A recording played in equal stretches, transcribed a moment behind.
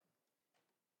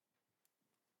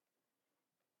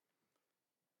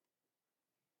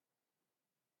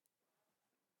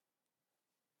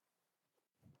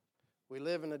We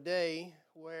live in a day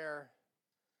where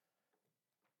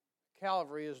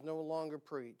Calvary is no longer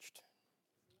preached.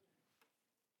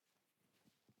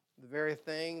 The very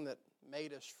thing that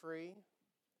made us free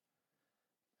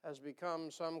has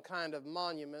become some kind of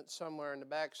monument somewhere in the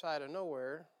backside of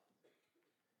nowhere.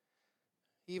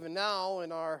 Even now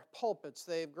in our pulpits,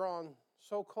 they've grown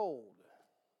so cold.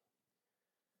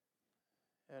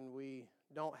 And we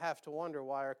don't have to wonder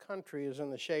why our country is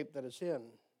in the shape that it's in.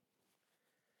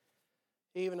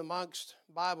 Even amongst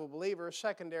Bible believers,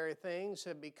 secondary things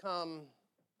have become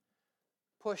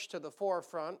pushed to the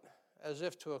forefront as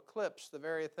if to eclipse the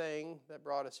very thing that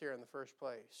brought us here in the first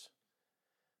place.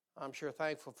 I'm sure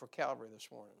thankful for Calvary this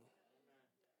morning.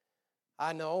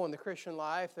 I know in the Christian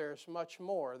life there's much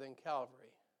more than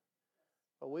Calvary,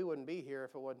 but we wouldn't be here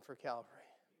if it wasn't for Calvary.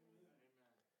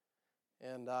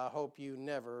 And I hope you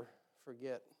never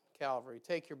forget Calvary.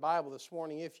 Take your Bible this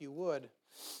morning, if you would.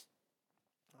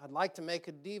 I'd like to make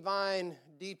a divine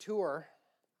detour.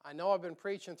 I know I've been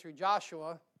preaching through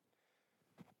Joshua.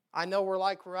 I know we're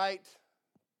like right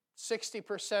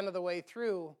 60% of the way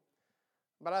through,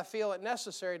 but I feel it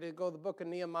necessary to go to the book of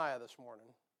Nehemiah this morning.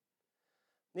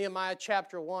 Nehemiah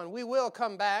chapter 1. We will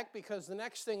come back because the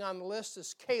next thing on the list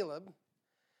is Caleb,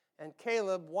 and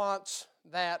Caleb wants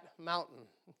that mountain.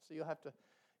 So you'll have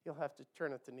to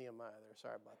turn it to Nehemiah there.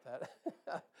 Sorry about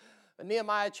that.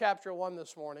 Nehemiah chapter 1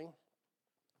 this morning.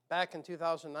 Back in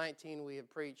 2019, we have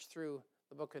preached through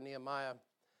the book of Nehemiah.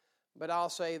 But I'll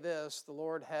say this, the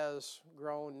Lord has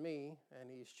grown me,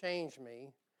 and He's changed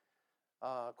me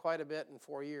quite a bit in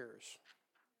 4 years.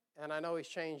 And I know He's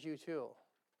changed you too.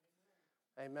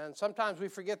 Amen. Sometimes we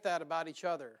forget that about each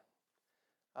other.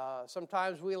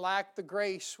 Sometimes we lack the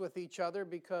grace with each other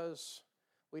because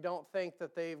we don't think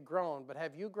that they've grown. But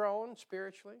have you grown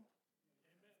spiritually?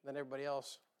 Then everybody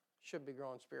else should be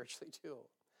growing spiritually too.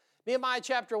 Nehemiah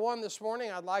chapter 1 this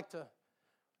morning, I'd like to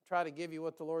try to give you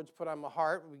what the Lord's put on my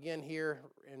heart. We begin here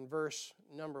in verse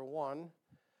number 1.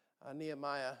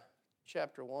 Nehemiah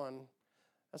chapter 1.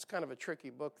 That's kind of a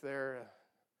tricky book there.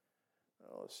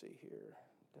 Let's see here.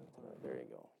 There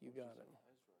you go. You got it.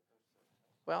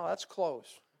 Well, that's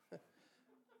close.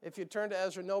 If you turned to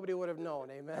Ezra, nobody would have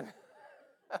known. Amen.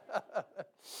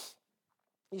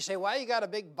 You say, why you got a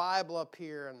big Bible up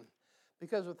here? And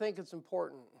because we think it's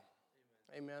important.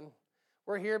 Amen.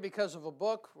 We're here because of a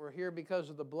book. We're here because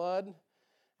of the blood.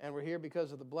 And we're here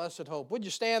because of the blessed hope. Would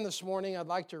you stand this morning? I'd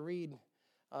like to read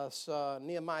us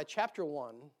Nehemiah chapter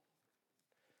 1.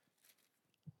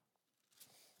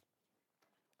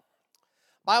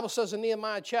 Bible says in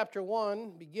Nehemiah chapter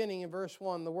 1, beginning in verse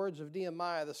 1, the words of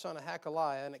Nehemiah the son of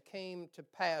Hakaliah, and it came to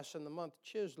pass in the month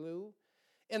Chislew,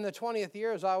 in the 20th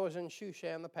year, as I was in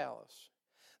Shushan the palace,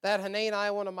 that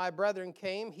Hanani, one of my brethren,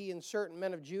 came, he and certain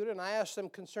men of Judah, and I asked them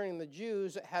concerning the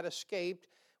Jews that had escaped,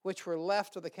 which were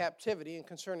left of the captivity, and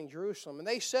concerning Jerusalem. And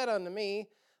they said unto me,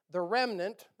 the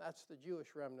remnant, that's the Jewish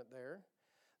remnant there,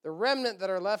 the remnant that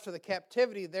are left of the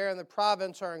captivity there in the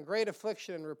province are in great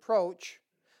affliction and reproach.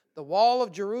 The wall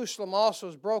of Jerusalem also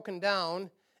is broken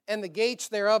down, and the gates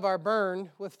thereof are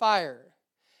burned with fire.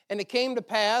 And it came to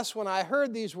pass, when I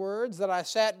heard these words, that I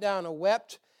sat down and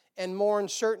wept, and mourned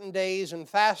certain days, and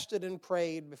fasted and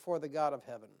prayed before the God of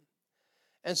heaven.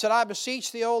 And said, I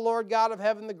beseech thee, O Lord God of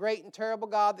heaven, the great and terrible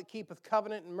God that keepeth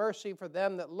covenant and mercy for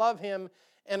them that love him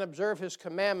and observe his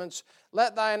commandments,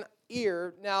 let thine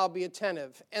ear now be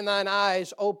attentive, and thine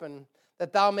eyes open,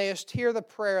 that thou mayest hear the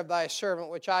prayer of thy servant,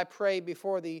 which I pray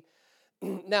before thee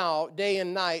now, day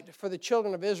and night, for the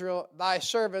children of Israel, thy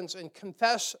servants, and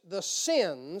confess the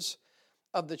sins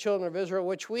of the children of Israel,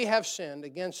 which we have sinned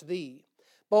against thee.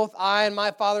 Both I and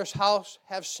my father's house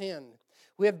have sinned.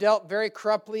 We have dealt very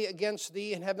corruptly against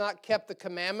thee, and have not kept the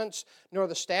commandments, nor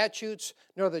the statutes,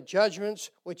 nor the judgments,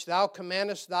 which thou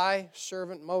commandest thy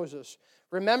servant Moses.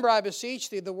 Remember, I beseech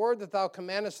thee, the word that thou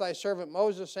commandest thy servant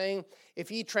Moses, saying, if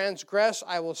ye transgress,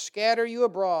 I will scatter you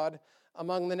abroad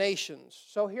among the nations.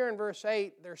 So here in verse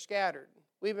 8, they're scattered.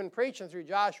 We've been preaching through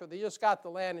Joshua. They just got the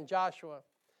land in Joshua.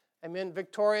 Amen,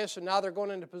 victorious, and now they're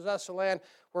going in to possess the land.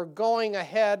 We're going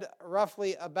ahead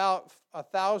roughly about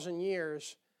 1,000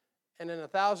 years, and in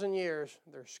 1,000 years,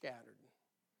 they're scattered.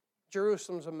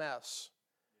 Jerusalem's a mess.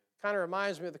 Kind of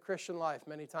reminds me of the Christian life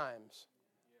many times.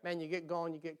 Man, you get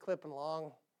going, you get clipping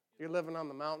along, you're living on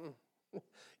the mountain.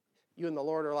 You and the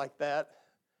Lord are like that,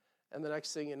 and the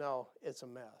next thing you know, it's a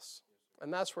mess.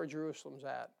 And that's where Jerusalem's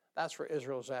at. That's where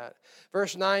Israel's at.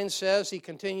 Verse 9 says, he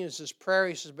continues his prayer.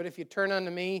 He says, but if you turn unto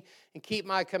me and keep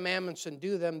my commandments and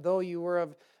do them, though you were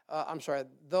of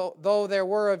though there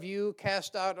were of you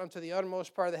cast out unto the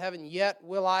uttermost part of the heaven, yet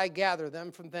will I gather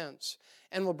them from thence,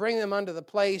 and will bring them unto the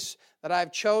place that I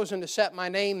have chosen to set my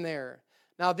name there.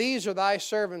 Now these are thy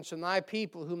servants and thy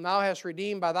people, whom thou hast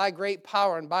redeemed by thy great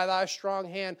power and by thy strong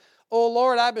hand. O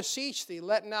Lord, I beseech thee,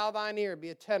 let now thine ear be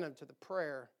attentive to the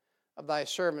prayer of thy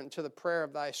servant, to the prayer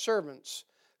of thy servants,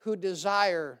 who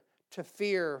desire to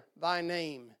fear thy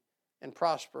name and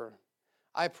prosper.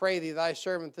 I pray thee, thy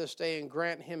servant, this day, and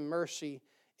grant him mercy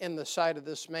in the sight of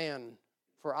this man,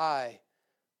 for I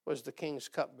was the king's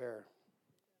cupbearer.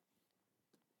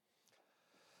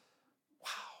 Wow.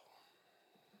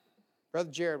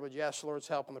 Brother Jared, would you ask the Lord's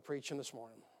help in the preaching this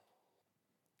morning?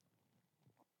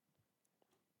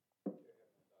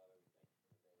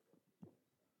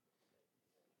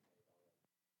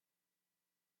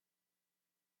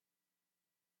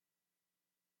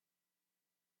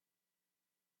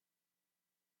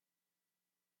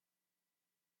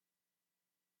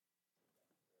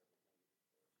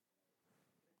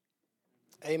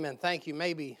 Amen. Thank you. You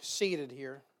may be seated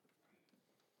here.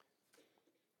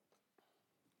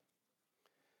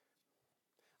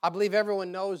 I believe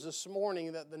everyone knows this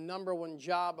morning that the number one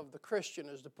job of the Christian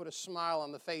is to put a smile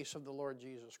on the face of the Lord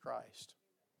Jesus Christ.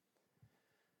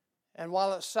 And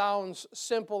while it sounds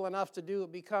simple enough to do,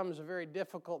 it becomes a very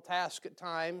difficult task at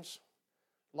times.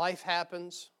 Life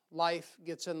happens. Life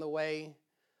gets in the way.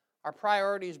 Our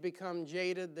priorities become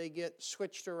jaded. They get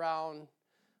switched around.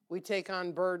 We take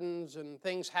on burdens and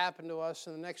things happen to us,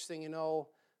 and the next thing you know,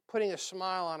 putting a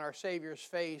smile on our Savior's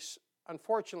face,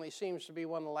 unfortunately, seems to be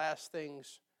one of the last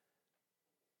things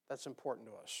that's important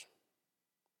to us.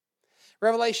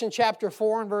 Revelation chapter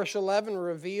 4 and verse 11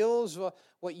 reveals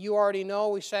what you already know.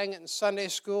 We sang it in Sunday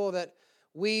school, that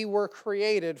we were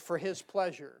created for His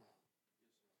pleasure.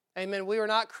 Amen. We were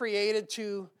not created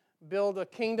to build a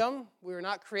kingdom. We were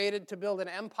not created to build an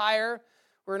empire.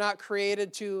 We were not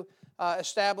created to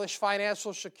establish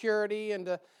financial security and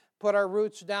to put our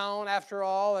roots down. After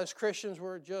all, as Christians,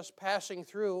 we're just passing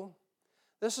through.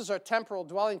 This is our temporal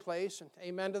dwelling place, and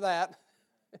amen to that.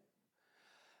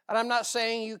 And I'm not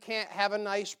saying you can't have a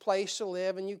nice place to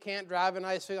live and you can't drive a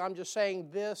nice vehicle. I'm just saying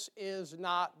this is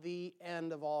not the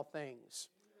end of all things.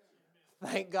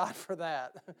 Thank God for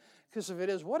that. Because if it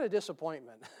is, what a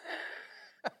disappointment.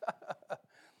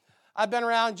 I've been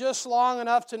around just long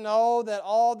enough to know that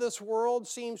all this world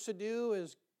seems to do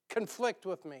is conflict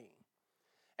with me.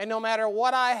 And no matter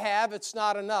what I have, it's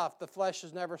not enough. The flesh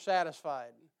is never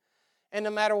satisfied. And no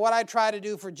matter what I try to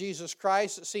do for Jesus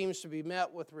Christ, it seems to be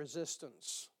met with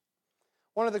resistance.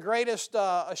 One of the greatest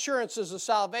assurances of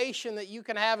salvation that you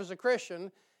can have as a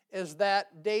Christian is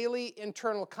that daily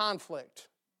internal conflict.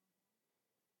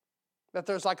 That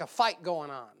there's like a fight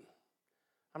going on.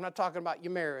 I'm not talking about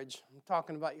your marriage. I'm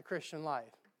talking about your Christian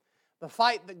life. The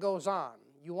fight that goes on.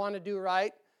 You want to do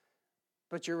right,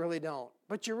 but you really don't.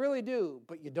 But you really do,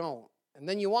 but you don't. And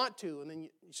then you want to, and then you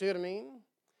see what I mean?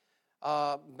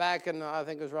 Back in, I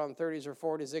think it was around the 30s or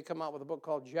 40s, they come out with a book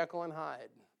called Jekyll and Hyde.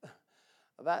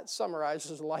 That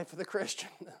summarizes the life of the Christian.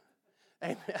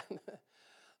 Amen.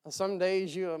 Some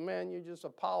days you're just a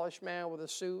polished man with a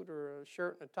suit or a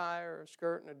shirt and a tie or a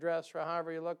skirt and a dress or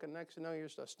however you look, and next thing you know, you're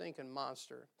just a stinking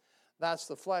monster. That's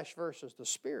the flesh versus the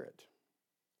spirit.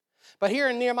 But here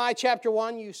in Nehemiah chapter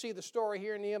 1, you see the story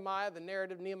here in Nehemiah, the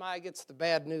narrative. Nehemiah gets the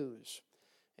bad news.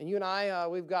 And you and I,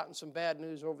 we've gotten some bad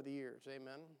news over the years,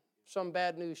 amen? Some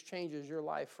bad news changes your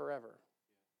life forever.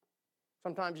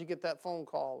 Sometimes you get that phone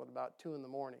call at about 2 in the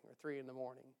morning or 3 in the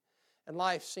morning. And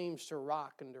life seems to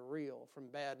rock and to reel from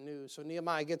bad news. So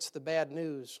Nehemiah gets the bad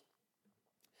news.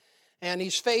 And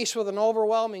he's faced with an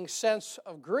overwhelming sense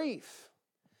of grief.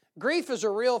 Grief is a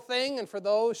real thing, and for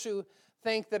those who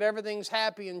think that everything's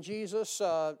happy in Jesus,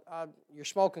 you're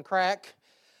smoking crack.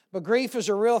 But grief is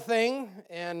a real thing,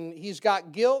 and he's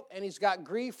got guilt and he's got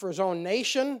grief for his own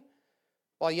nation,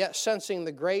 while yet sensing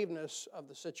the graveness of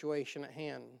the situation at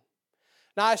hand.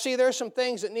 Now, I see there's some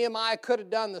things that Nehemiah could have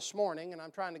done this morning, and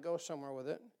I'm trying to go somewhere with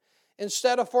it.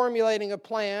 Instead of formulating a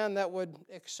plan that would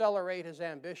accelerate his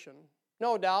ambition,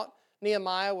 no doubt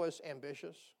Nehemiah was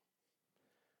ambitious.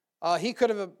 He could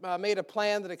have made a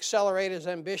plan that accelerated his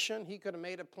ambition. He could have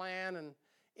made a plan, and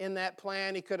in that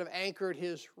plan he could have anchored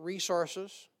his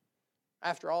resources.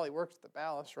 After all, he worked at the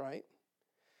palace, right?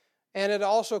 And it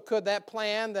also could, that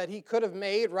plan that he could have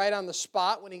made right on the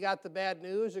spot when he got the bad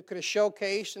news, it could have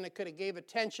showcased and it could have gave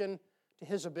attention to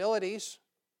his abilities.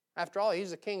 After all,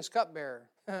 he's the king's cupbearer.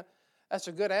 That's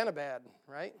a good and a bad,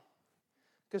 right?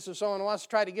 Because if someone wants to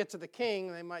try to get to the king,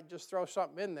 they might just throw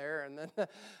something in there and then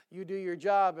you do your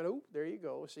job and there you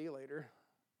go, see you later.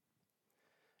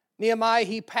 Nehemiah,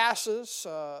 he passes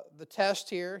the test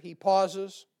here. He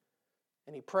pauses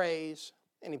and he prays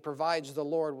and he provides the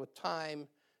Lord with time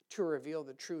to reveal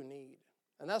the true need.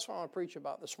 And that's what I want to preach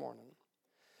about this morning.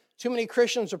 Too many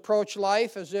Christians approach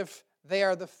life as if they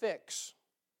are the fix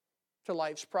to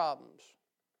life's problems.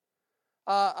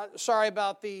 Sorry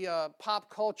about the pop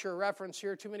culture reference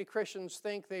here. Too many Christians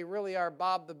think they really are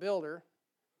Bob the Builder.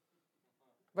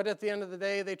 But at the end of the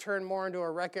day, they turn more into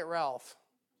a Wreck-It Ralph.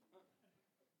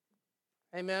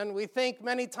 Amen. We think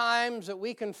many times that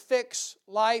we can fix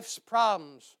life's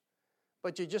problems,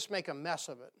 but you just make a mess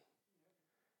of it.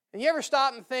 And you ever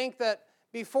stop and think that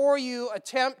before you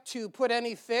attempt to put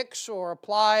any fix or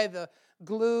apply the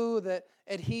glue that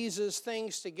adheses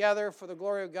things together for the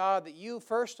glory of God, that you,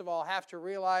 first of all, have to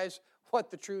realize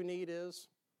what the true need is?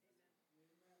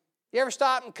 You ever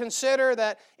stop and consider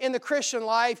that in the Christian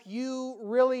life, you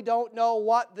really don't know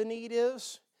what the need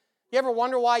is? You ever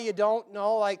wonder why you don't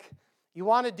know? Like, you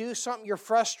want to do something, you're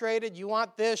frustrated, you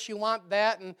want this, you want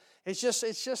that, and it's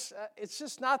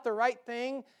just not the right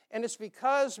thing. And it's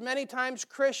because many times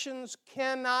Christians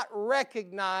cannot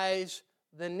recognize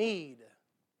the need.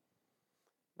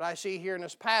 But I see here in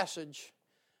this passage,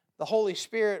 the Holy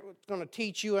Spirit is going to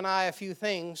teach you and I a few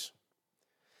things.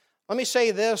 Let me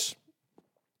say this.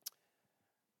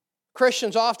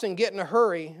 Christians often get in a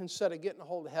hurry instead of getting a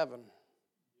hold of heaven.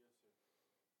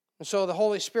 And so the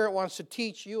Holy Spirit wants to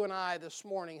teach you and I this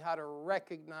morning how to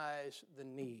recognize the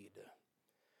need.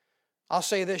 I'll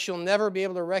say this, you'll never be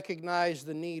able to recognize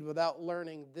the need without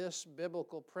learning this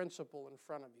biblical principle in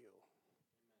front of you.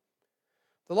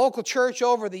 The local church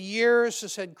over the years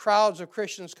has had crowds of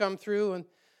Christians come through, and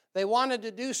they wanted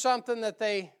to do something that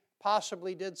they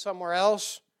possibly did somewhere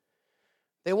else.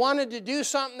 They wanted to do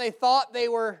something they thought they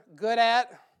were good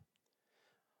at,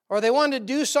 or they wanted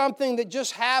to do something that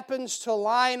just happens to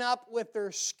line up with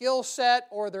their skill set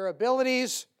or their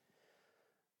abilities.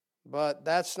 But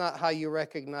that's not how you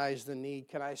recognize the need.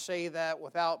 Can I say that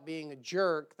without being a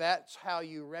jerk? That's how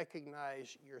you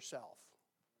recognize yourself.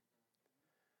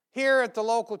 Here at the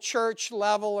local church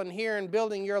level and here in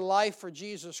building your life for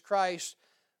Jesus Christ,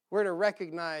 we're to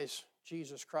recognize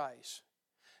Jesus Christ.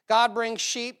 God brings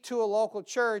sheep to a local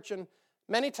church, and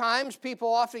many times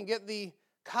people often get the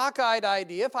cockeyed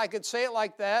idea, if I could say it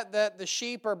like that the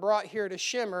sheep are brought here to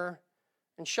shimmer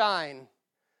and shine.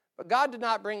 But God did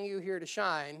not bring you here to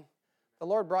shine. The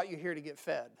Lord brought you here to get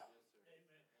fed.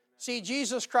 See,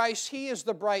 Jesus Christ, He is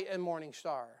the bright and morning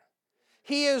star.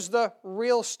 He is the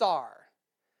real star.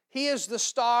 He is the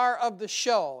star of the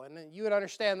show. And you would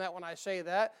understand that when I say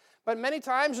that. But many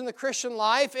times in the Christian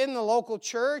life, in the local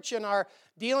church, in our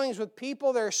dealings with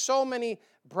people, there are so many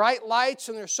bright lights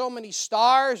and there's so many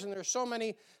stars and there's so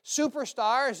many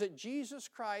superstars that Jesus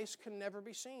Christ can never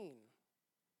be seen.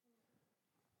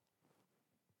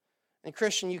 And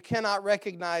Christian, you cannot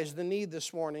recognize the need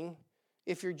this morning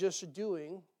if you're just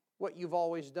doing what you've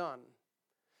always done.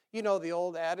 You know the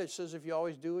old adage says if you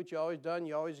always do what you always done,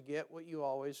 you always get what you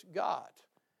always got.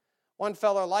 One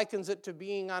fellow likens it to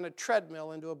being on a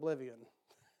treadmill into oblivion.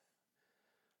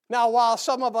 Now, while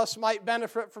some of us might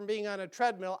benefit from being on a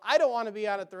treadmill, I don't want to be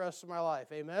on it the rest of my life.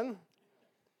 Amen?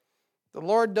 The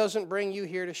Lord doesn't bring you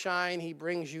here to shine. He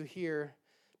brings you here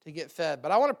to get fed.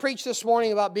 But I want to preach this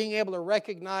morning about being able to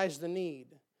recognize the need.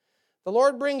 The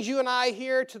Lord brings you and I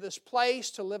here to this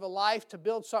place to live a life, to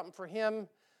build something for Him,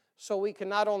 so we can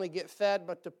not only get fed,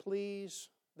 but to please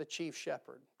the chief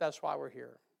shepherd. That's why we're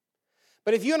here.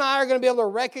 But if you and I are going to be able to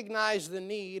recognize the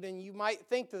need, and you might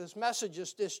think that this message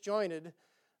is disjointed,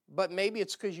 but maybe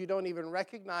it's because you don't even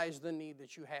recognize the need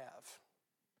that you have.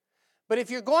 But if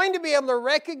you're going to be able to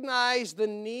recognize the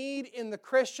need in the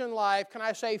Christian life, can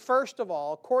I say, first of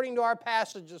all, according to our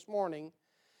passage this morning,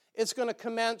 it's going to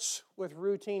commence with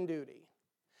routine duty.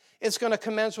 It's going to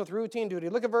commence with routine duty.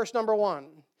 Look at verse number 1.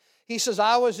 He says,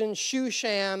 I was in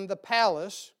Shushan, the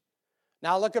palace.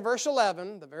 Now look at verse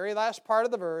 11, the very last part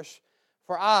of the verse.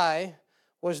 For I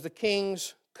was the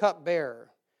king's cupbearer.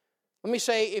 Let me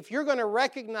say, if you're going to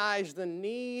recognize the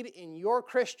need in your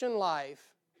Christian life,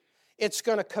 it's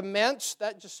going to commence,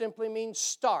 that just simply means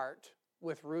start,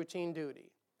 with routine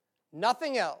duty.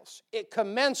 Nothing else. It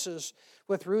commences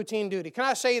with routine duty. Can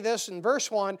I say this in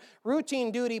verse 1?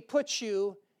 Routine duty puts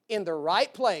you in the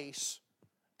right place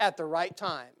at the right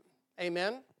time.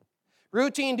 Amen?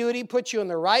 Routine duty puts you in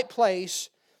the right place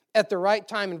at the right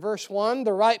time. In verse 1,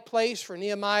 the right place for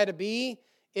Nehemiah to be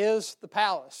is the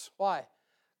palace. Why?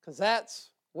 Because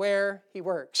that's where he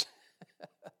works.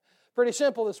 Pretty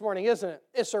simple this morning, isn't it?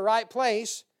 It's the right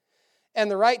place and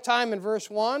the right time in verse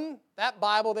 1. That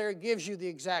Bible there gives you the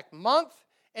exact month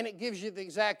and it gives you the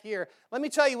exact year. Let me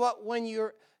tell you what, when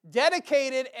you're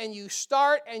dedicated and you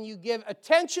start and you give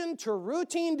attention to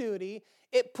routine duty,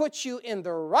 it puts you in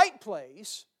the right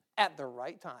place at the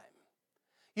right time.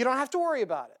 You don't have to worry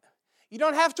about it. You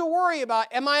don't have to worry about,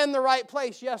 am I in the right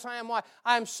place? Yes, I am. Why?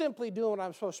 I am simply doing what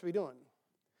I'm supposed to be doing.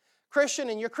 Christian,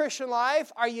 in your Christian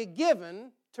life, are you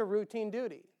given to routine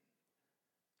duty?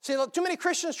 See, look, too many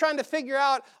Christians trying to figure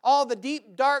out all the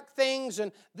deep, dark things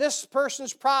and this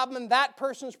person's problem and that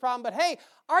person's problem. But hey,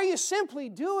 are you simply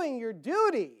doing your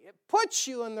duty? It puts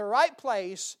you in the right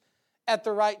place at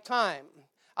the right time.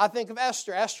 I think of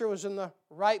Esther. Esther was in the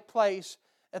right place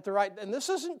at the right, and this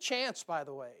isn't chance, by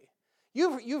the way.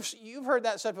 You've heard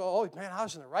that said, oh man, I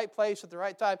was in the right place at the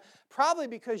right time. Probably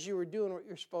because you were doing what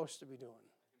you're supposed to be doing.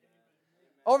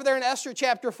 Over there in Esther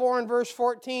chapter 4 and verse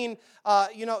 14,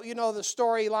 you know the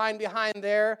storyline behind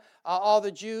there. All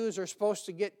the Jews are supposed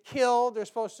to get killed. They're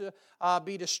supposed to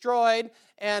be destroyed.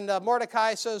 And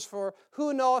Mordecai says, for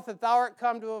who knoweth that thou art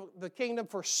come to the kingdom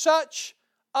for such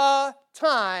a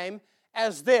time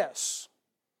as this?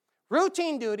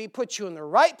 Routine duty puts you in the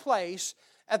right place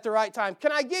at the right time.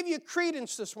 Can I give you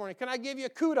credence this morning? Can I give you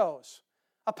kudos?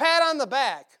 A pat on the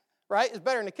back, right? Is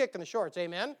better than a kick in the shorts,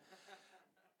 amen?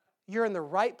 You're in the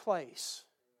right place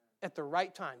at the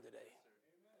right time today.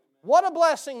 What a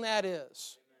blessing that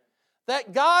is.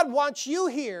 That God wants you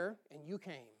here and you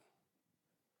came.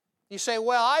 You say,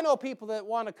 well, I know people that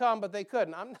want to come, but they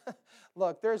couldn't.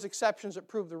 Look, there's exceptions that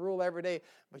prove the rule every day,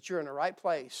 but you're in the right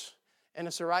place and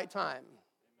it's the right time.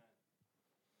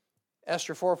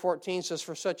 Esther 4:14 says,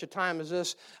 for such a time as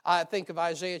this, I think of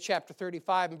Isaiah chapter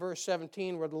 35 and verse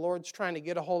 17, where the Lord's trying to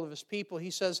get a hold of his people. He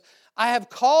says, I have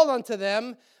called unto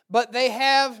them, but they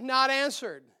have not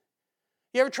answered.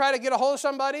 You ever try to get a hold of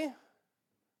somebody?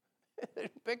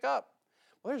 Pick up.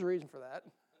 Well, there's a reason for that.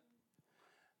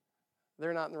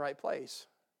 They're not in the right place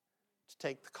to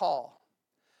take the call.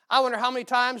 I wonder how many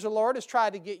times the Lord has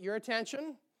tried to get your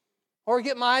attention or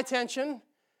get my attention,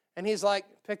 and he's like,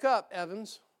 pick up,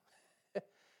 Evans.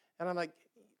 And I'm like,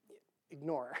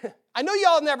 ignore. I know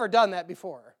y'all have never done that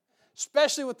before,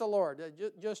 especially with the Lord.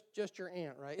 Just your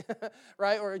aunt, right?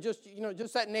 Right? Or just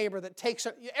that neighbor that takes,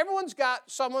 everyone's got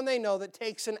someone they know that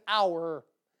takes an hour.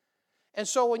 And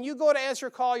so when you go to answer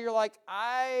a call, you're like,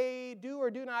 I do or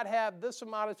do not have this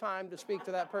amount of time to speak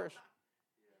to that person.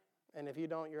 And if you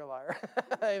don't, you're a liar.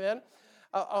 Amen?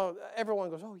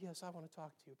 Everyone goes, oh, yes, I want to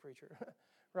talk to you, preacher.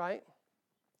 Right?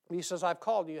 He says, I've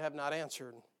called you, have not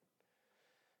answered.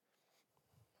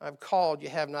 I've called, you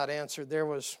have not answered.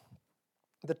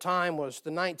 The time was the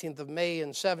 19th of May in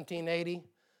 1780.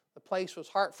 The place was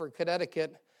Hartford,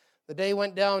 Connecticut. The day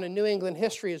went down in New England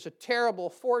history as a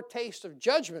terrible foretaste of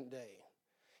Judgment Day.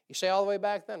 You say all the way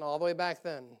back then? All the way back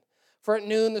then. For at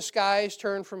noon the skies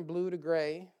turned from blue to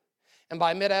gray, and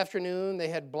by mid-afternoon they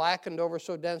had blackened over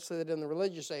so densely that in the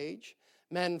religious age,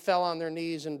 men fell on their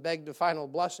knees and begged a final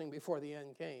blessing before the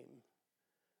end came.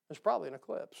 There's probably an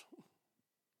eclipse.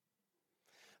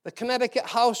 The Connecticut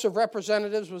House of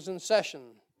Representatives was in session,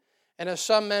 and as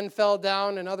some men fell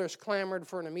down and others clamored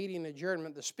for an immediate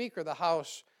adjournment, the Speaker of the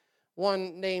House,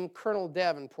 one named Colonel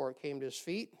Davenport, came to his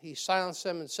feet. He silenced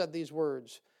them and said these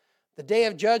words, the day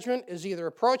of judgment is either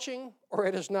approaching or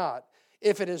it is not.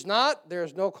 If it is not, there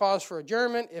is no cause for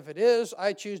adjournment. If it is,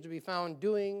 I choose to be found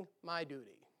doing my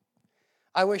duty.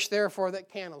 I wish, therefore, that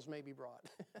candles may be brought.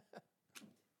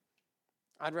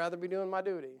 I'd rather be doing my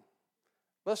duty.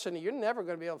 Listen, you're never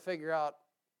going to be able to figure out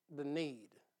the need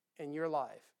in your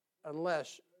life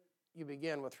unless you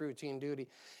begin with routine duty.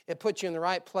 It puts you in the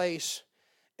right place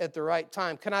at the right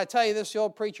time. Can I tell you this? The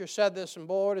old preacher said this, and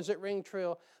boy, does it ring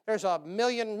true. There's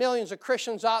millions of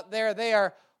Christians out there. They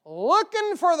are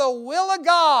looking for the will of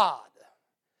God.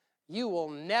 You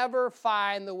will never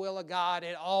find the will of God.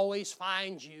 It always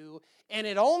finds you, and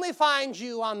it only finds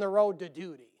you on the road to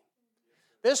duty.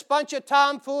 This bunch of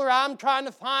tomfoolery, I'm trying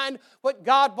to find what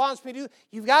God wants me to do.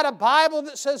 You've got a Bible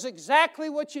that says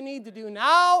exactly what you need to do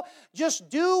now. Just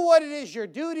do what it is your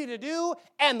duty to do,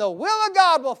 and the will of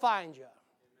God will find you.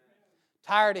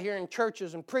 Tired of hearing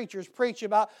churches and preachers preach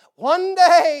about one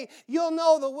day you'll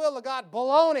know the will of God.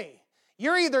 Baloney.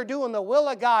 You're either doing the will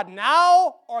of God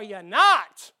now or you're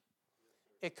not.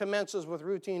 It commences with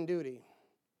routine duty.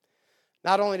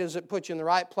 Not only does it put you in the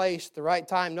right place, the right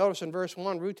time. Notice in verse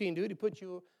 1, routine duty puts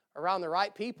you around the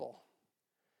right people.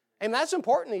 And that's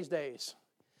important these days.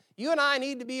 You and I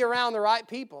need to be around the right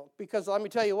people because let me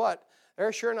tell you what, there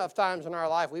are sure enough times in our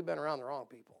life we've been around the wrong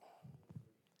people.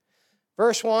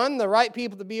 Verse 1, the right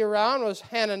people to be around was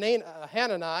Hanani,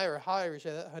 or however you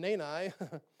say that, Hanani,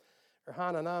 or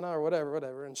Hananana, or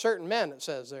whatever. And certain men, it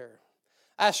says there.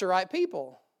 That's the right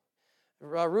people.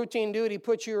 Routine duty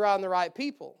puts you around the right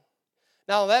people.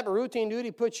 Now that routine duty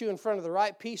puts you in front of the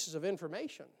right pieces of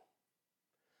information.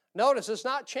 Notice it's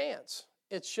not chance.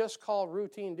 It's just called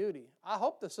routine duty. I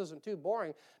hope this isn't too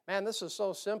boring. Man, this is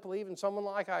so simple, even someone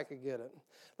like I could get it.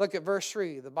 Look at verse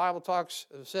 3. The Bible talks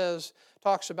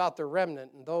about the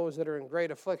remnant and those that are in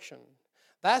great affliction.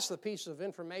 That's the piece of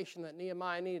information that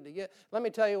Nehemiah needed to get. Let me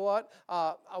tell you what,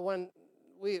 when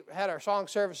we had our song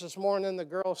service this morning, the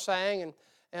girls sang,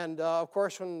 and of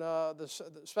course when the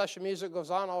special music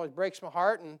goes on, it always breaks my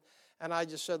heart, and I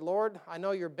just said, Lord, I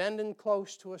know you're bending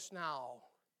close to us now.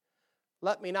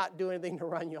 Let me not do anything to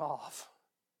run you off.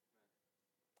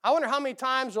 I wonder how many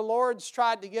times the Lord's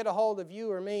tried to get a hold of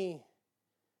you or me.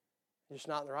 Just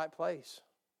not in the right place.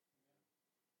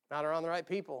 Not around the right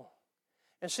people.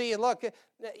 And see, look,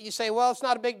 you say, well, it's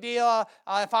not a big deal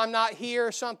if I'm not here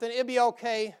or something. It'll be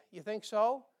okay. You think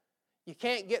so? You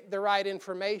can't get the right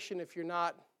information if you're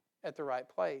not at the right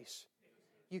place.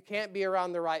 You can't be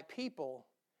around the right people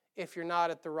if you're not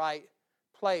at the right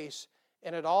place.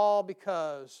 And it all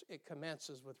because it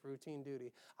commences with routine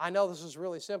duty. I know this is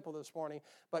really simple this morning,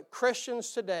 but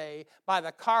Christians today, by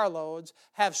the carloads,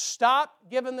 have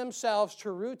stopped giving themselves to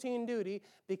routine duty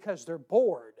because they're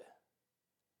bored.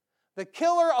 The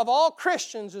killer of all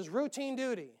Christians is routine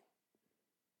duty.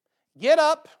 Get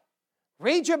up,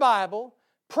 read your Bible,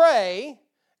 pray,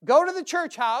 go to the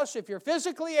church house if you're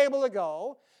physically able to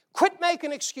go, quit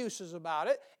making excuses about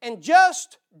it, and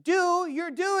just do your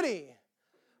duty.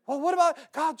 Well, what about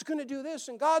God's going to do this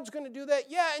and God's going to do that?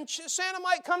 Yeah, and Santa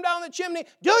might come down the chimney.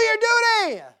 Do your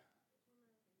duty!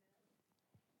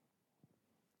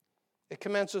 It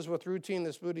commences with routine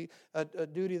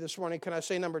duty this morning. Can I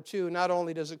say number 2? Not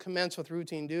only does it commence with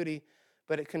routine duty,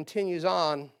 but it continues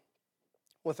on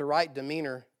with the right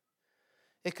demeanor.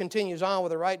 It continues on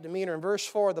with the right demeanor. In verse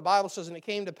 4, the Bible says, and it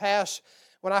came to pass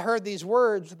when I heard these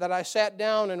words that I sat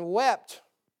down and wept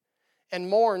and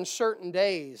mourned certain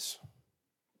days,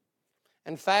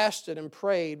 and fasted and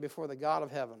prayed before the God of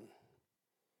heaven.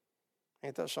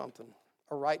 Ain't that something?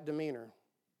 A right demeanor.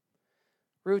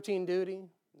 Routine duty,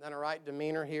 then a right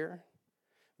demeanor here.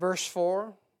 Verse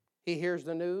 4, he hears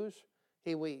the news,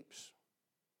 he weeps.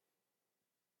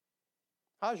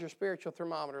 How's your spiritual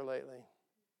thermometer lately?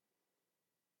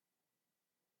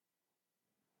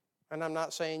 And I'm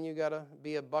not saying you got to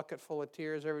be a bucket full of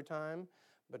tears every time,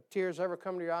 but tears ever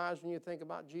come to your eyes when you think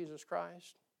about Jesus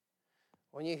Christ?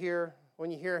 When you hear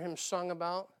him sung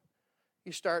about,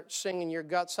 you start singing your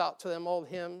guts out to them old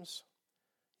hymns.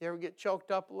 You ever get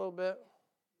choked up a little bit?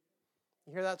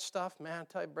 You hear that stuff? Man, I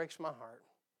tell you, it breaks my heart.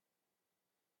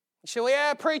 You say, well,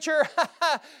 yeah, preacher,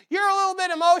 you're a little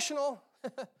bit emotional.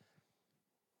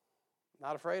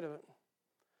 Not afraid of it.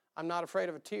 I'm not afraid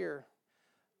of a tear.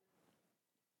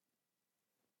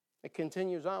 It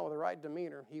continues on with the right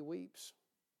demeanor. He weeps.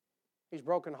 He's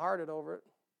brokenhearted over it.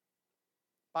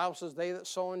 The Bible says, they that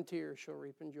sow in tears shall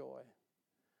reap in joy.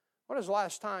 When was the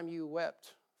last time you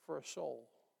wept for a soul?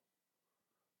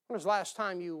 When was the last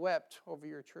time you wept over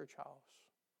your church house?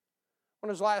 When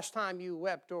was the last time you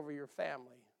wept over your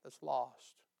family that's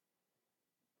lost?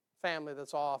 Family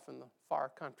that's off in the far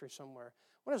country somewhere.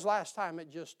 When was the last time it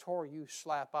just tore you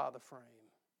slap out of the frame?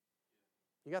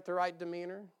 You got the right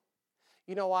demeanor?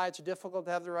 You know why it's difficult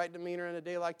to have the right demeanor in a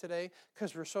day like today?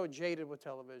 Because we're so jaded with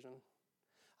television.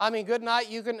 I mean, good night,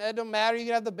 it don't matter, you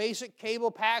can have the basic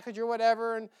cable package or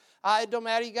whatever, and it don't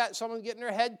matter, you got someone getting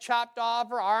their head chopped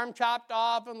off, or arm chopped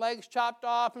off, and legs chopped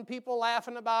off, and people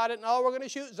laughing about it, and oh, we're going to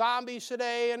shoot zombies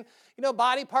today, and,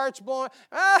 body parts blowing,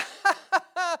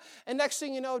 and next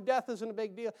thing you know, death isn't a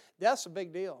big deal. Death's a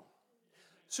big deal.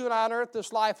 Soon on earth,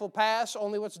 this life will pass,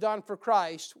 only what's done for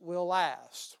Christ will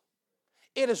last.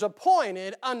 It is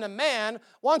appointed unto man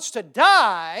once to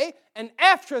die, and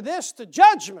after this, the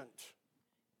judgment.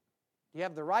 You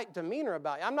have the right demeanor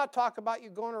about you. I'm not talking about you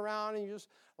going around and you just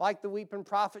like the weeping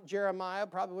prophet Jeremiah.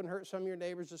 Probably wouldn't hurt some of your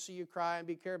neighbors to see you cry and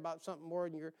be cared about something more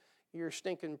than your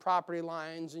stinking property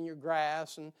lines and your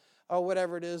grass and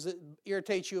whatever it is that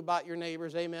irritates you about your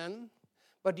neighbors. Amen.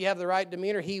 But you have the right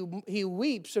demeanor. He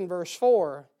weeps in verse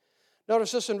 4.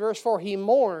 Notice this in verse 4. He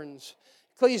mourns.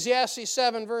 Ecclesiastes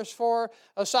 7 verse 4,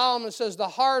 Solomon says, the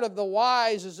heart of the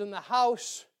wise is in the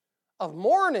house of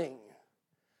mourning.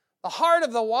 The heart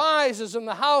of the wise is in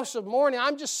the house of mourning.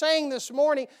 I'm just saying this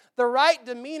morning, the right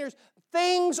demeanors,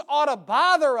 things ought to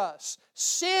bother us.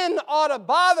 Sin ought to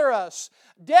bother us.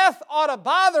 Death ought to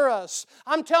bother us.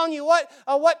 I'm telling you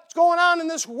what's going on in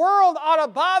this world ought to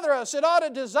bother us. It ought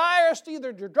to desire us to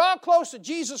either draw close to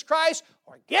Jesus Christ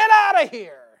or get out of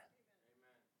here.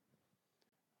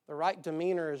 The right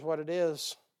demeanor is what it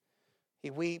is. He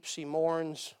weeps, he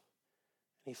mourns,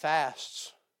 he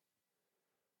fasts.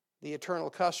 the eternal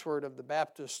cuss word of the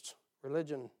Baptist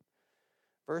religion.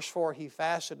 Verse 4, he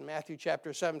fasted. In Matthew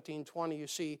chapter 17, 20, you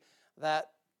see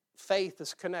that faith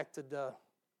is connected to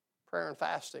prayer and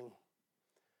fasting.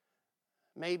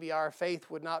 Maybe our faith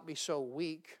would not be so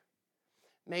weak.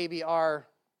 Maybe our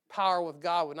power with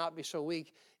God would not be so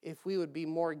weak if we would be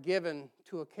more given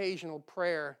to occasional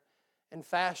prayer and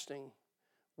fasting,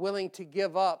 willing to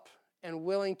give up and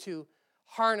willing to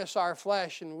harness our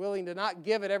flesh and willing to not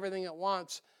give it everything it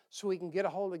wants so we can get a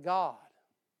hold of God.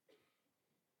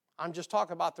 I'm just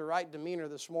talking about the right demeanor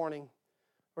this morning.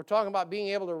 We're talking about being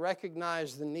able to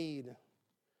recognize the need.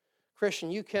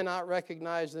 Christian, you cannot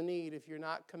recognize the need if you're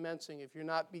not commencing, if you're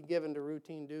not being given to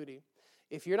routine duty.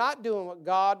 If you're not doing what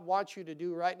God wants you to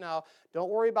do right now, don't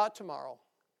worry about tomorrow.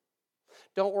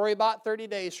 Don't worry about 30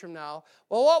 days from now.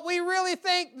 Well, what we really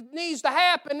think needs to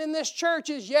happen in this church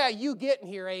is, you getting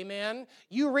here, amen.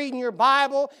 You reading your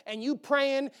Bible and you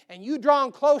praying and you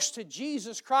drawing close to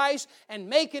Jesus Christ and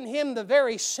making Him the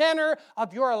very center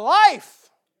of your life.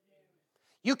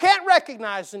 You can't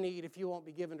recognize the need if you won't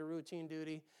be given to routine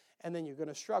duty, and then you're going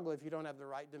to struggle if you don't have the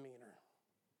right demeanor.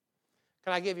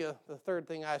 Can I give you the third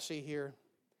thing I see here?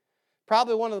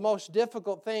 Probably one of the most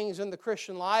difficult things in the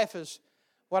Christian life is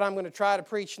what I'm going to try to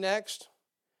preach next.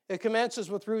 It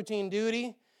commences with routine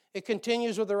duty. It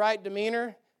continues with the right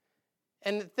demeanor.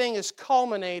 And the thing is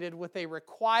culminated with a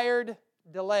required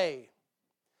delay.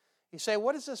 You say,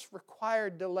 what is this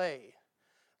required delay?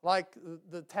 Like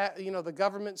the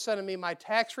government sending me my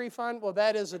tax refund? Well,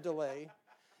 that is a delay.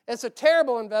 It's a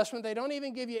terrible investment. They don't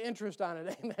even give you interest on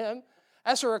it, amen?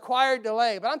 That's a required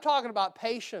delay. But I'm talking about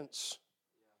patience.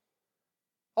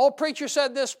 Old preacher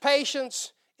said this,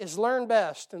 patience is learned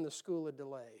best in the school of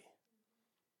delay.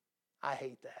 I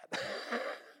hate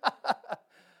that.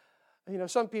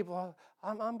 Some people,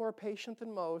 I'm more patient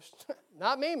than most.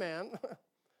 Not me, man.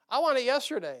 I want it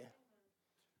yesterday.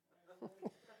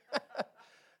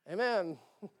 Amen.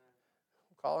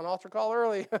 Call an altar call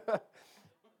early.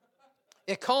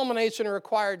 It culminates in a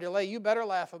required delay. You better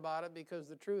laugh about it because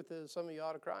the truth is some of you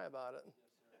ought to cry about it.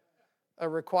 A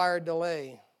required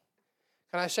delay.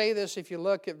 Can I say this? If you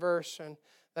look at verse and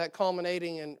that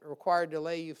culminating in required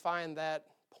delay, you find that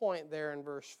point there in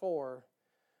verse 4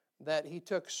 that he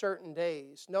took certain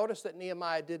days. Notice that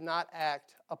Nehemiah did not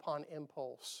act upon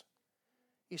impulse.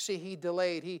 You see, he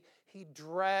delayed. He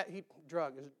dragged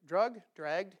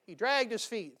his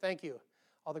feet. Thank you.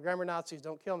 All the grammar Nazis,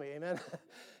 don't kill me, amen?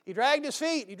 He dragged his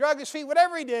feet. He dragged his feet.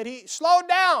 Whatever he did, he slowed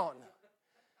down.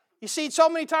 You see, so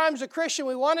many times as a Christian,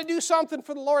 we want to do something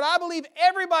for the Lord. I believe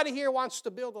everybody here wants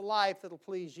to build a life that will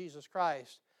please Jesus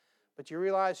Christ. But you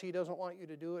realize He doesn't want you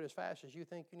to do it as fast as you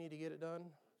think you need to get it done?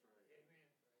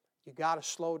 You got to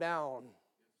slow down.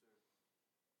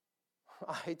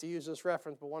 I hate to use this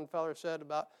reference, but one feller said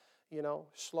about,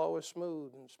 slow is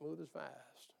smooth and smooth is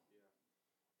fast.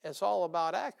 It's all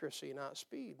about accuracy, not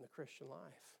speed in the Christian life.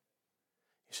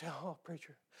 You say, oh,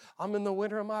 preacher, I'm in the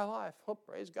winter of my life. Oh,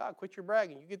 praise God, quit your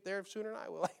bragging. You get there sooner than I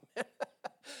will.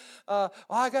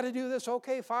 I got to do this.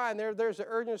 Okay, fine. There's an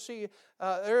urgency.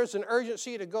 There's an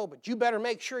urgency to go, but you better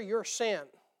make sure you're sent.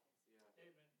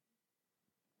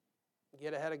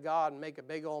 Get ahead of God and make a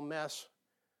big old mess.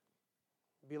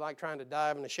 It'd be like trying to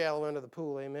dive in the shallow end of the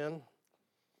pool, amen?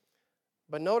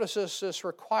 But notice this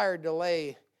required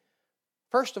delay.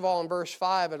 First of all, in verse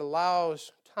 5, it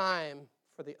allows time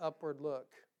for the upward look.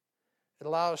 It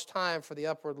allows time for the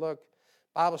upward look.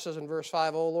 The Bible says in verse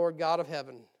 5, O Lord God of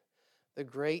heaven, the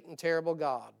great and terrible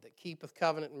God that keepeth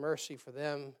covenant and mercy for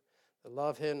them that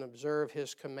love Him and observe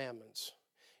His commandments.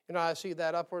 I see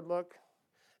that upward look.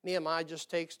 Nehemiah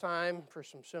just takes time for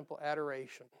some simple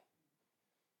adoration.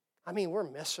 We're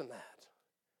missing that.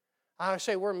 I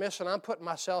say we're missing. I'm putting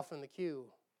myself in the queue.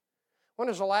 When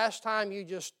was the last time you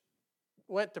just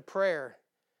went to prayer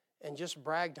and just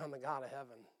bragged on the God of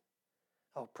heaven?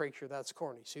 Oh, preacher, that's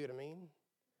corny. See what I mean?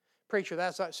 Preacher,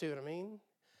 that's not, see what I mean?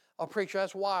 Oh, preacher,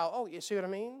 that's wild. Oh, you see what I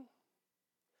mean?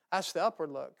 That's the upward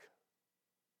look.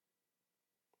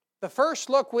 The first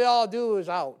look we all do is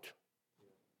out.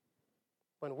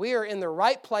 When we are in the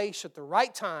right place at the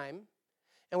right time,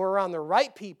 and we're around the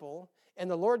right people, and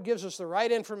the Lord gives us the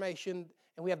right information,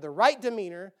 and we have the right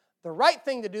demeanor, the right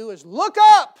thing to do is look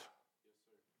up.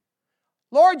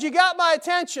 Lord, you got my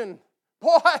attention.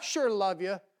 Boy, I sure love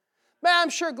you. Man, I'm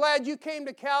sure glad you came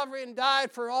to Calvary and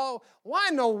died for all. Why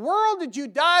in the world did you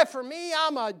die for me?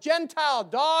 I'm a Gentile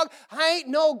dog. I ain't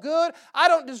no good. I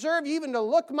don't deserve you even to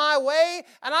look my way.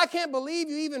 And I can't believe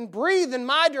you even breathe in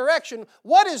my direction.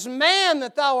 What is man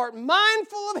that thou art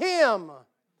mindful of him?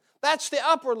 That's the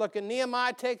upward look. And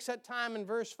Nehemiah takes that time in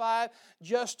verse 5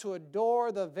 just to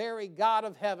adore the very God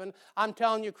of heaven. I'm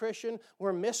telling you, Christian,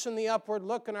 we're missing the upward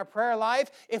look in our prayer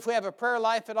life. If we have a prayer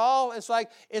life at all, it's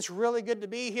like, it's really good to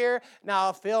be here.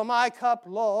 Now fill my cup,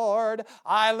 Lord.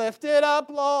 I lift it up,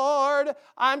 Lord.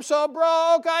 I'm so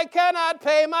broke I cannot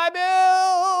pay my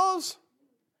bills.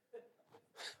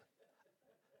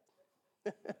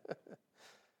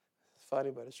 It's funny,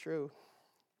 but it's true.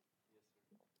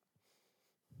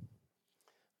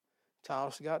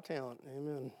 Taos got talent.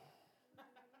 Amen.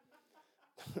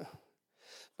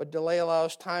 But delay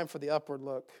allows time for the upward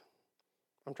look.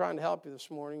 I'm trying to help you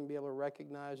this morning be able to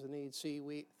recognize the needs. See,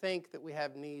 we think that we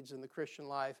have needs in the Christian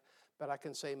life, but I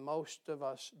can say most of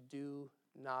us do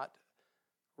not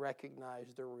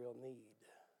recognize their real need.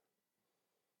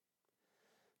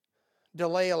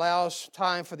 Delay allows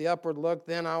time for the upward look.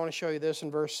 Then I want to show you this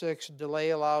in verse 6. Delay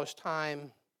allows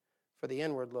time for the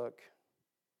inward look.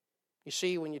 You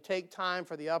see, when you take time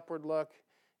for the upward look,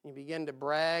 you begin to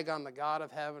brag on the God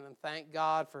of heaven and thank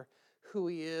God for who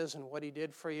He is and what He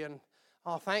did for you. And,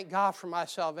 oh, thank God for my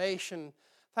salvation.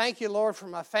 Thank you, Lord, for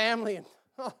my family. And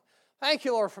oh, thank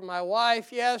you, Lord, for my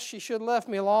wife. Yes, she should have left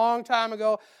me a long time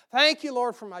ago. Thank you,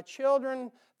 Lord, for my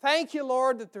children. Thank you,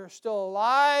 Lord, that they're still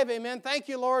alive. Amen. Thank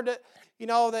you, Lord, that,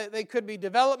 that they could be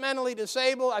developmentally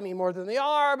disabled. I mean, more than they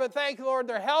are, but thank you, Lord,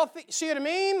 they're healthy. See what I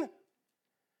mean?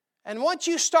 And once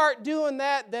you start doing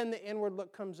that, then the inward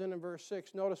look comes in verse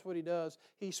 6. Notice what he does.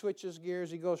 He switches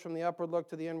gears. He goes from the upward look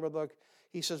to the inward look.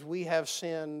 He says, we have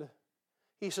sinned.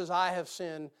 He says, I have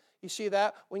sinned. You see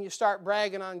that? When you start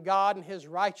bragging on God and His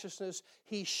righteousness,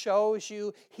 He shows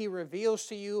you, He reveals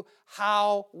to you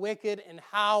how wicked and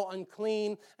how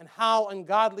unclean and how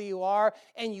ungodly you are,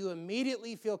 and you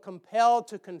immediately feel compelled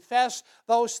to confess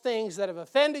those things that have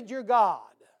offended your God.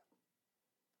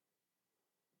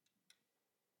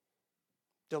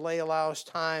 Delay allows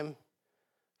time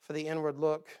for the inward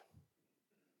look.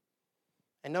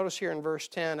 And notice here in verse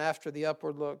 10, after the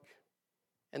upward look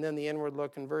and then the inward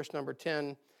look, in verse number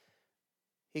 10,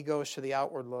 he goes to the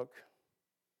outward look,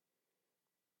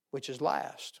 which is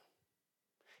last.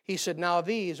 He said, now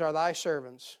these are thy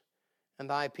servants and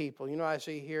thy people. You know what I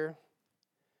see here?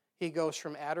 He goes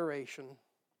from adoration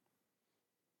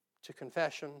to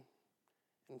confession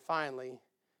and finally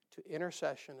to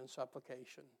intercession and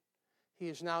supplication. He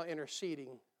is now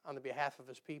interceding on the behalf of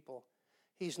his people.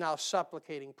 He's now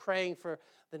supplicating, praying for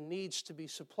the needs to be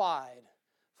supplied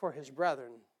for his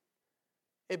brethren.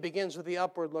 It begins with the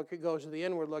upward look, it goes to the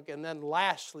inward look, and then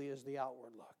lastly is the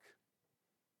outward look.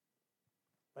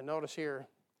 But notice here,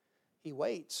 he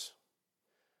waits.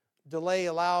 Delay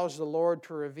allows the Lord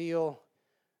to reveal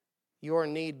your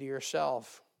need to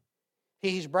yourself.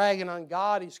 He's bragging on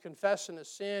God, he's confessing his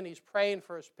sin, he's praying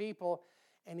for his people,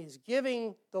 and he's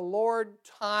giving the Lord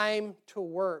time to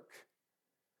work.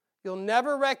 You'll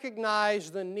never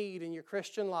recognize the need in your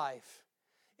Christian life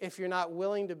if you're not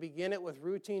willing to begin it with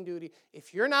routine duty.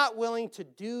 If you're not willing to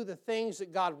do the things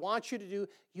that God wants you to do,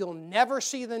 you'll never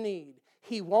see the need.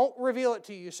 He won't reveal it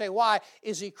to you. You say, why?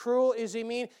 Is he cruel? Is he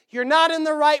mean? You're not in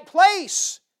the right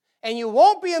place. And you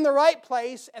won't be in the right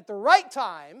place at the right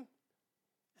time.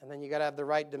 And then you got to have the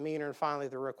right demeanor and finally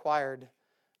the required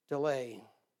delay.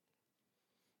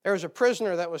 There was a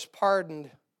prisoner that was pardoned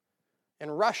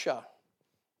in Russia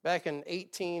back in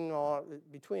between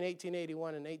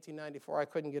 1881 and 1894. I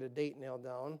couldn't get a date nailed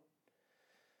down.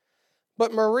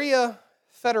 But Maria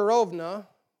Fedorovna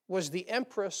was the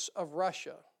Empress of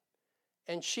Russia.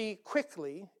 And she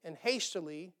quickly and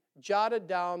hastily jotted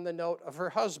down the note of her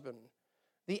husband,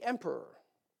 the emperor.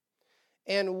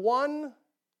 And one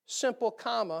simple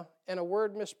comma and a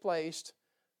word misplaced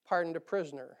pardoned a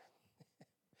prisoner.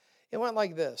 It went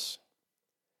like this.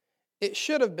 It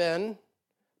should have been,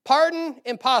 pardon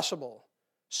impossible,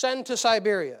 send to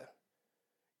Siberia.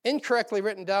 Incorrectly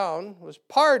written down was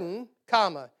pardon,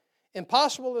 comma,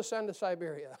 impossible to send to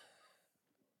Siberia.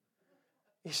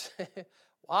 You say,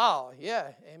 wow, yeah,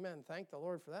 amen. Thank the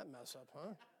Lord for that mess up,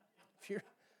 huh?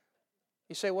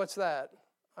 You say, what's that?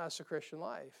 That's the Christian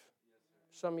life.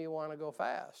 Some of you want to go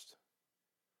fast.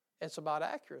 It's about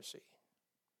accuracy.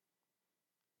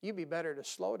 You'd be better to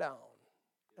slow down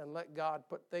and let God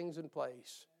put things in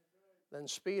place than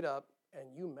speed up and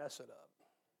you mess it up.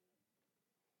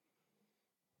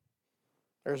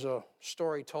 There's a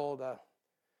story told.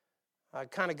 I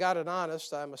kind of got it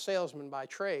honest. I'm a salesman by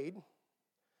trade.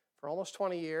 For almost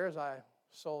 20 years, I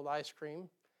sold ice cream.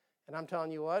 And I'm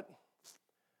telling you what,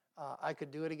 I could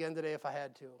do it again today if I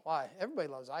had to. Why? Everybody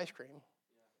loves ice cream.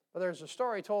 But there's a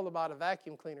story told about a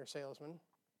vacuum cleaner salesman.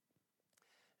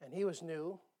 And he was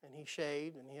new, and he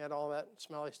shaved, and he had all that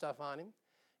smelly stuff on him.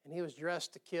 and he was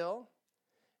dressed to kill.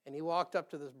 And he walked up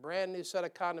to this brand new set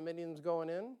of condominiums going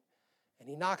in, and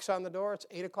he knocks on the door. It's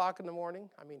 8 o'clock in the morning.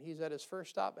 I mean, he's at his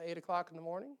first stop at 8 o'clock in the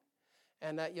morning.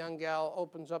 And that young gal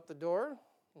opens up the door,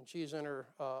 and she's in her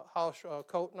house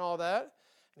coat and all that.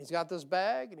 And he's got this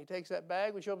bag, and he takes that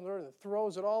bag when she opens the door and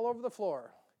throws it all over the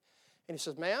floor. And he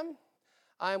says, "Ma'am,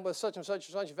 I am with such and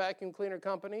such vacuum cleaner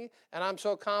company, and I'm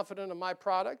so confident of my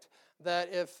product that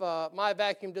if my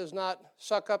vacuum does not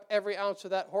suck up every ounce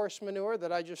of that horse manure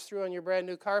that I just threw on your brand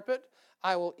new carpet,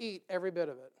 I will eat every bit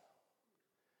of it."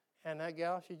 And that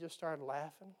gal, she just started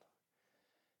laughing.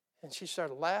 And she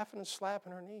started laughing and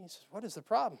slapping her knee. He says, "What is the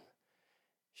problem?"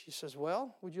 She says,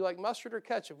 "Well, would you like mustard or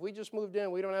ketchup? We just moved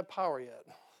in. We don't have power yet."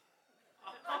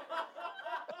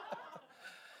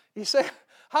 You say,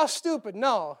 "How stupid."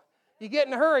 No. You get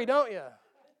in a hurry, don't you?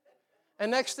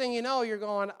 And next thing you know, you're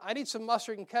going, "I need some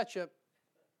mustard and ketchup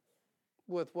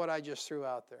with what I just threw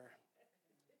out there."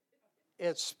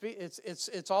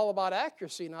 It's all about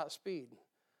accuracy, not speed.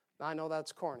 I know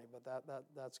that's corny, but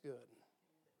that's good.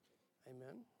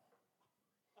 Amen.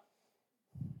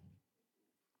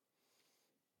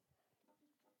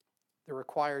 The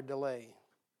required delay.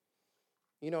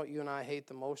 You know what you and I hate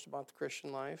the most about the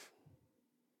Christian life?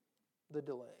 The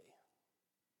delay.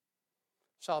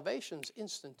 Salvation's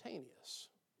instantaneous.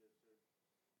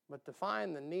 But to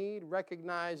find the need,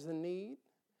 recognize the need,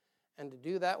 and to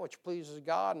do that which pleases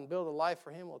God and build a life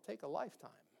for Him will take a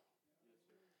lifetime.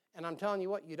 And I'm telling you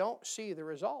what, you don't see the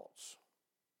results.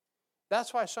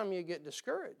 That's why some of you get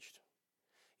discouraged.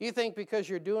 You think because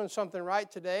you're doing something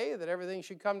right today that everything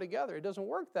should come together. It doesn't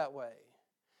work that way.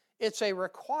 It's a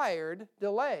required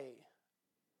delay.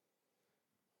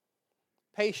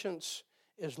 Patience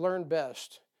is learned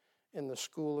best in the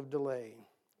school of delay.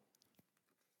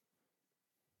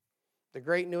 The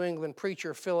great New England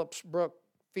preacher Phillips Brooks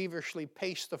feverishly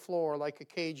paced the floor like a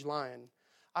caged lion.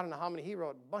 I don't know how many, he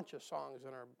wrote a bunch of songs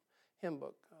in our hymn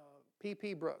book.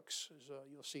 P.P. Brooks,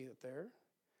 you'll see it there.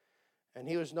 And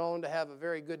he was known to have a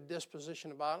very good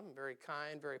disposition about him, very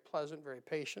kind, very pleasant, very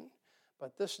patient.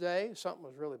 But this day, something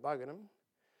was really bugging him.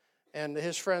 And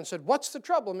his friend said, "What's the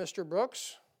trouble, Mr.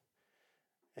 Brooks?"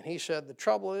 And he said, "The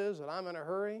trouble is that I'm in a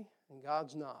hurry and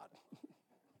God's not."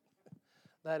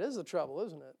 That is the trouble,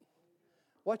 isn't it?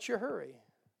 What's your hurry?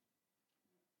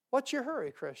 What's your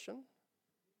hurry, Christian?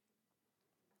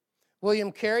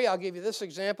 William Carey, I'll give you this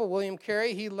example. William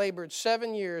Carey, he labored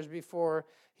 7 years before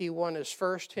he won his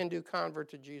first Hindu convert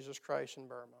to Jesus Christ in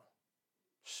Burma.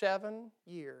 7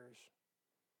 years.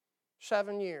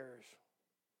 7 years.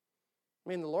 I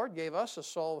mean, the Lord gave us a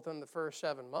soul within the first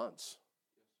 7 months.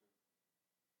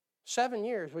 7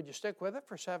 years. Would you stick with it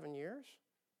for 7 years?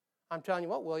 I'm telling you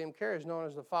what, William Carey is known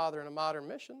as the father of modern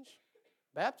missions,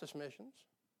 Baptist missions.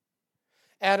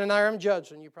 Adoniram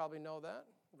Judson, you probably know that.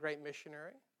 Great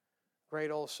missionary. Great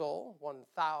old soul. Won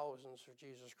thousands for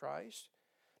Jesus Christ.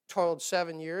 Toiled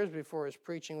 7 years before his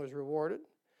preaching was rewarded.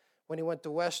 When he went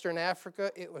to Western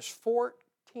Africa, it was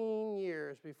 14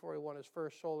 years before he won his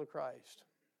first soul to Christ.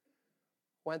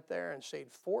 Went there and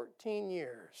stayed 14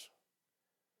 years.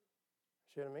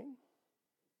 See what I mean?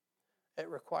 It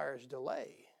requires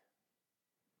delay.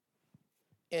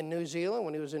 In New Zealand,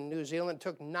 when he was in New Zealand, it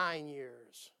took 9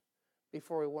 years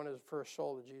before he won his first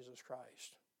soul to Jesus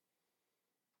Christ.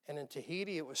 And in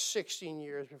Tahiti, it was 16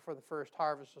 years before the first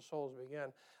harvest of souls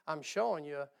began. I'm showing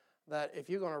you that if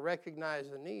you're going to recognize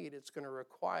the need, it's going to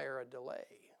require a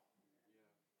delay.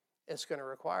 It's going to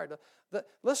require...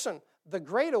 Listen, the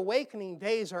Great Awakening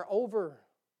days are over.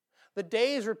 The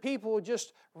days where people would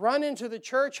just run into the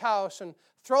church house and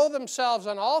throw themselves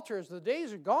on altars, the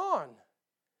days are gone.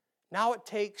 Now it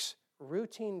takes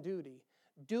routine duty.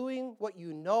 Doing what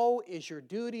you know is your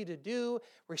duty to do,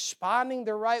 responding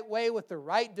the right way with the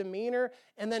right demeanor,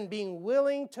 and then being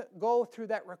willing to go through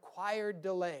that required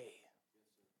delay.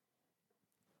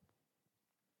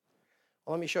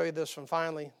 Well, let me show you this one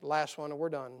finally, the last one, and we're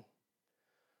done.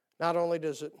 Not only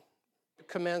does it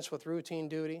commence with routine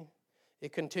duty,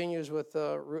 it continues with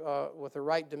the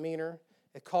right demeanor,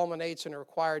 it culminates in a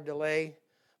required delay,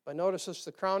 but notice this,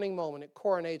 the crowning moment, it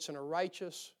coronates in a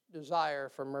righteous desire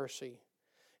for mercy.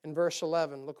 In verse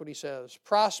 11, look what he says.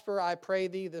 "Prosper, I pray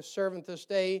thee, this servant this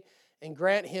day, and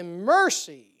grant him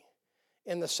mercy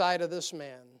in the sight of this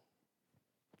man."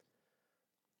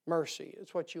 Mercy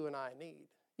is what you and I need.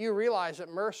 You realize that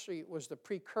mercy was the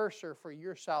precursor for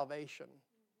your salvation.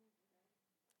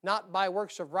 Not by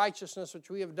works of righteousness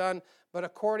which we have done, but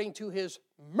according to His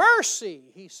mercy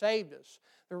He saved us.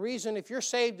 The reason if you're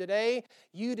saved today,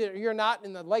 you're not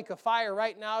in the lake of fire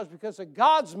right now is because of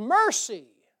God's mercy.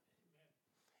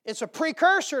 It's a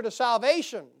precursor to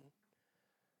salvation.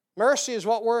 Mercy is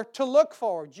what we're to look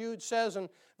for. Jude says in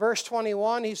verse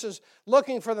 21, he says,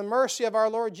 looking for the mercy of our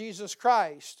Lord Jesus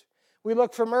Christ. We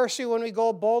look for mercy when we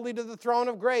go boldly to the throne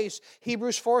of grace.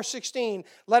 Hebrews 4:16,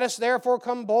 let us therefore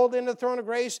come boldly into the throne of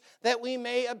grace that we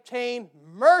may obtain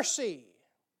mercy.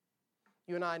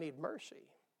 You and I need mercy.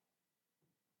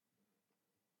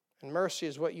 And mercy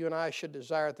is what you and I should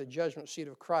desire at the judgment seat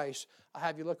of Christ. I'll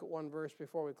have you look at one verse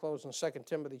before we close in 2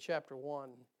 Timothy chapter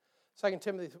 1. 2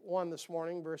 Timothy 1 this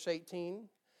morning, verse 18.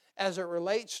 As it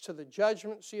relates to the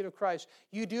judgment seat of Christ,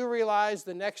 you do realize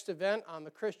the next event on the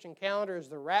Christian calendar is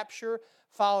the rapture,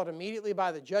 followed immediately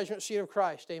by the judgment seat of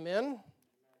Christ. Amen?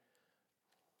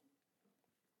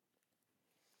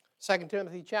 2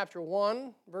 Timothy chapter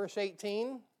 1, verse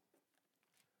 18.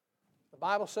 The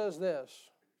Bible says this,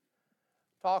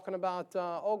 talking about,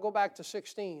 go back to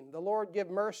 16. The Lord give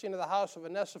mercy unto the house of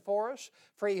Onesiphorus,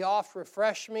 for he oft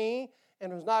refreshed me,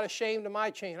 and was not ashamed of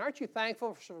my chain. Aren't you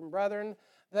thankful for some brethren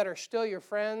that are still your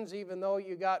friends, even though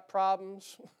you got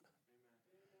problems?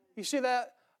 You see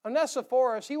that?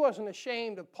 Onesiphorus, he wasn't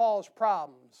ashamed of Paul's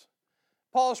problems.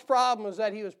 Paul's problem was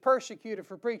that he was persecuted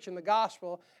for preaching the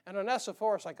gospel, and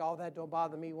Onesiphorus like, oh, that don't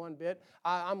bother me one bit.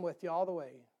 I'm with you all the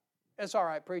way. It's all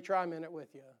right, preacher, I'm in it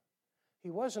with you. He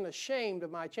wasn't ashamed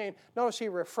of my chain. Notice he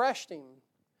refreshed him.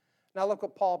 Now look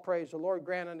what Paul prays. The Lord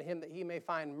grant unto him that he may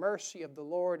find mercy of the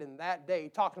Lord in that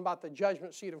day. Talking about the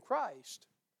judgment seat of Christ.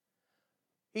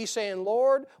 He's saying,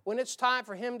 Lord, when it's time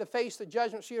for him to face the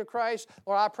judgment seat of Christ,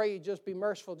 Lord, I pray you just be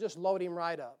merciful. Just load him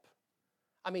right up.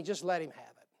 Just let him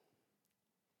have it.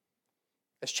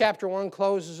 As chapter 1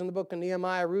 closes in the book of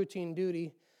Nehemiah, routine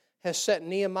duty has set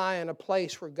Nehemiah in a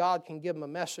place where God can give him a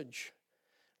message.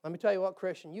 Let me tell you what,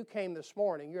 Christian, you came this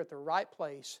morning. You're at the right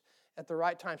place at the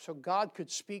right time so God could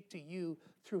speak to you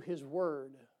through His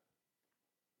Word.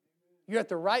 You're at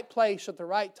the right place at the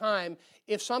right time.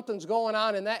 If something's going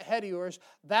on in that head of yours,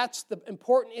 that's the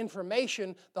important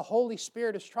information the Holy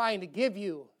Spirit is trying to give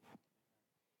you.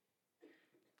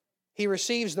 He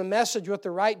receives the message with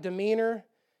the right demeanor,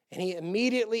 and he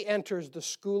immediately enters the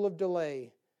school of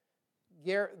delay,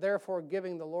 therefore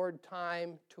giving the Lord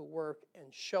time to work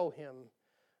and show him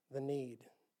the need.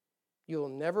 You'll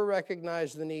never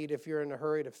recognize the need if you're in a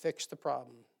hurry to fix the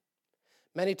problem.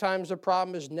 Many times the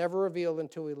problem is never revealed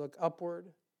until we look upward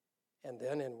and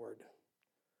then inward.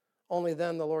 Only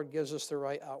then the Lord gives us the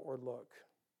right outward look.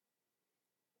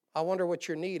 I wonder what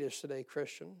your need is today,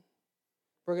 Christian.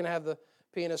 We're going to have the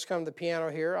pianist come to the piano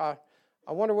here. I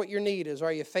wonder what your need is.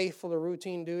 Are you faithful to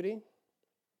routine duty?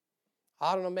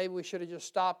 I don't know, maybe we should have just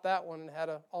stopped that one and had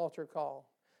an altar call.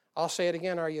 I'll say it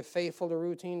again. Are you faithful to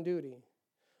routine duty?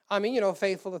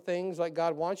 Faithful to things like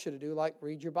God wants you to do, like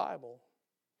read your Bible,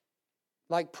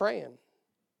 like praying,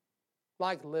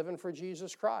 like living for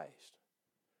Jesus Christ,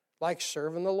 like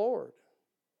serving the Lord.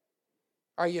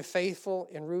 Are you faithful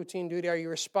in routine duty? Are you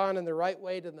responding the right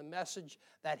way to the message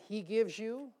that He gives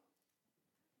you?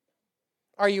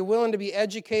 Are you willing to be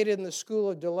educated in the school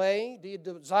of delay? Do you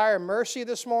desire mercy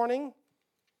this morning?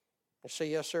 I say,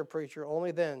 yes, sir, preacher.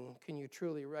 Only then can you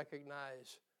truly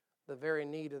recognize the very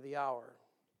need of the hour.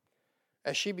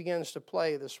 As she begins to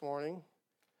play this morning,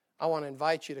 I want to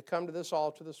invite you to come to this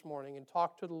altar this morning and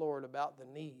talk to the Lord about the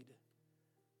need.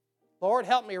 Lord,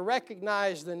 help me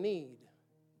recognize the need.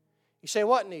 You say,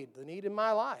 what need? The need in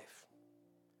my life.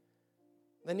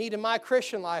 The need in my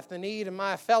Christian life. The need in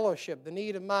my fellowship. The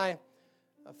need of my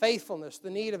faithfulness.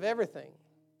 The need of everything.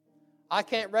 I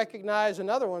can't recognize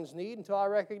another one's need until I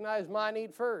recognize my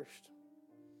need first.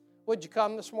 Would you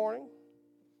come this morning?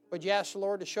 Would you ask the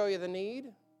Lord to show you the need?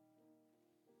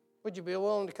 Would you be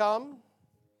willing to come?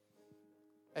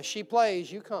 As she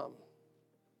plays, you come.